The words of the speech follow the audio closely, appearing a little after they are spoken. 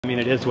I mean,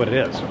 it is what it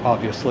is,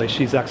 obviously.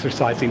 She's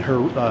exercising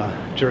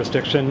her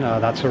jurisdiction,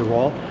 that's her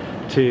role,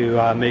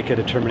 to make a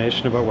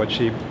determination about what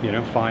she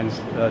finds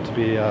to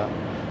be a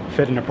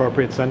fit and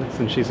appropriate sentence,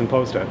 and she's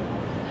imposed it.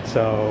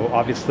 So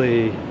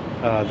obviously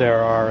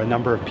there are a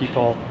number of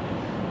people,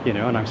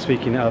 and I'm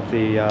speaking of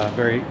the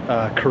very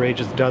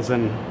courageous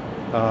dozen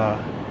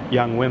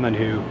young women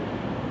who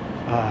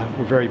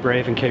were very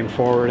brave and came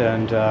forward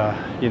and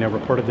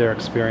reported their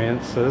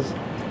experiences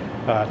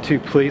to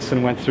police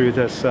and went through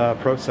this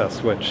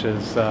process, which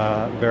is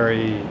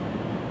very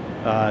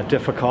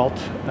difficult,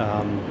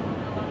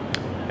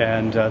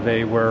 and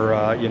they were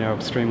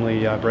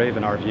extremely brave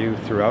in our view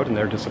throughout, and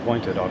they're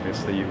disappointed.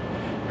 Obviously, you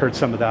heard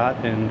some of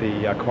that in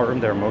the courtroom.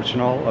 They're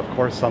emotional, of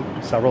course,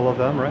 several of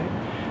them, right,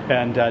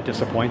 and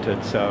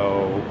disappointed.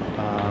 So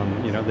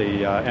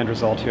the end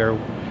result here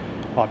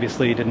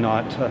obviously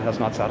has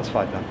not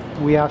satisfied them.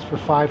 We asked for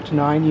 5 to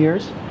 9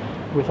 years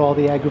with all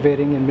the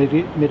aggravating and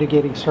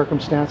mitigating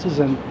circumstances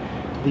and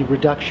the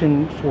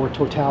reduction for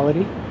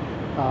totality,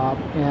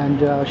 and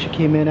she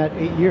came in at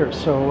 8 years.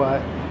 So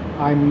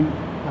I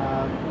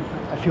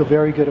feel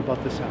very good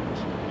about this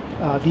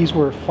sentence. These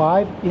were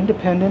 5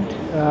 independent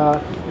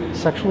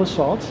sexual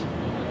assaults.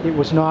 It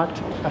was not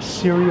a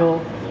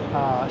serial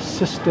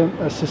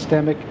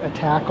systemic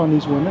attack on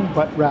these women,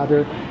 but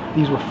rather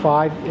these were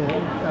 5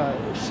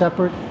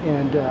 separate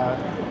and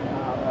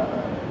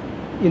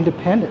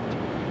independent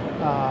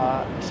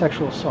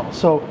sexual assaults.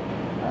 So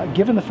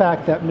given the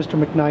fact that Mr.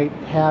 McKnight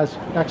has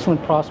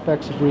excellent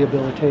prospects of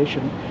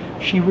rehabilitation,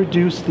 she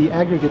reduced the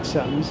aggregate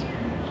sentence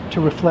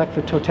to reflect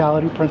the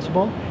totality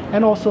principle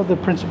and also the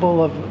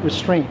principle of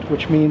restraint,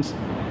 which means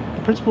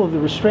the principle of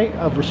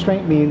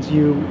restraint means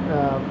you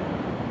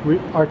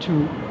are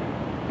to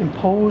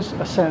impose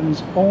a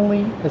sentence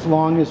only as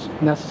long as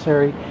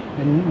necessary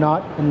and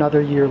not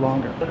another year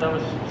longer. But that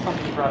was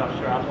something you brought up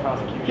throughout the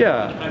prosecution.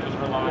 Yeah. That was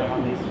relying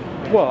on these.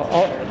 Well,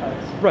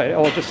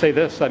 I'll just say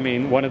this. I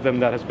mean, one of them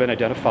that has been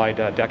identified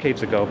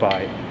decades ago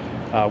by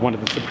one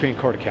of the Supreme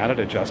Court of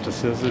Canada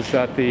justices is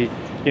that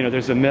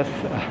there's a myth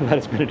that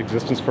has been in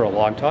existence for a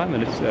long time,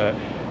 and it's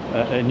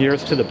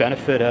nearest to the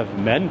benefit of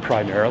men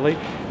primarily,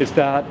 is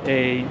that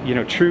a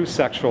true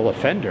sexual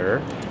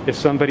offender is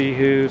somebody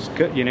who's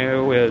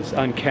is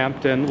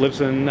unkempt and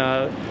lives in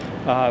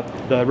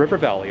the river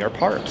valley or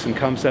parks and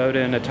comes out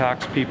and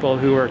attacks people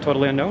who are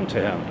totally unknown to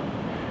him.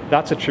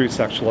 That's a true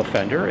sexual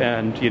offender,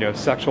 and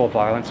sexual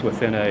violence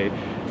within a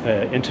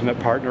intimate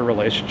partner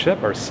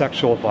relationship or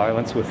sexual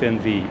violence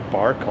within the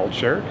bar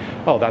culture.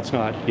 Oh, that's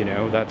not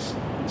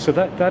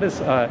that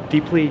is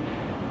deeply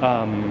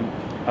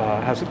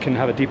can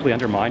have a deeply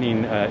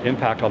undermining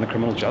impact on the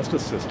criminal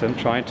justice system,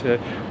 trying to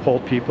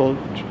hold people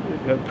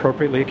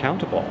appropriately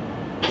accountable.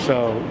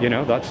 So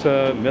that's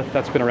a myth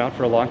that's been around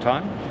for a long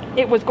time.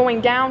 It was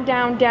going down,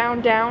 down,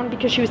 down, down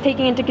because she was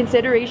taking into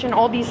consideration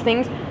all these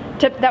things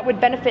that would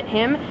benefit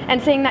him,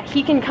 and saying that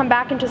he can come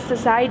back into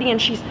society,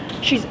 and she's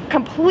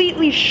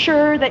completely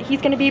sure that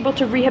he's going to be able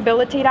to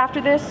rehabilitate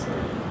after this.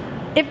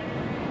 If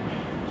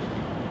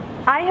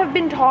I have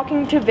been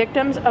talking to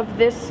victims of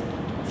this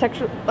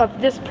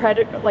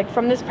predator,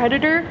 from this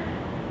predator,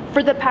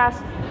 for the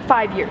past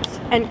 5 years,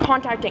 and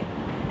contacting,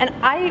 and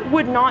I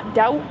would not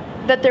doubt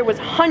that there was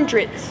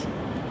hundreds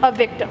of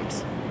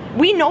victims.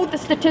 We know the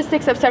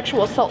statistics of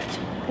sexual assault.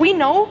 We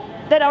know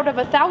that out of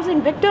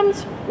 1,000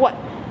 victims,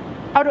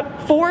 out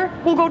of 4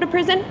 will go to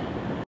prison.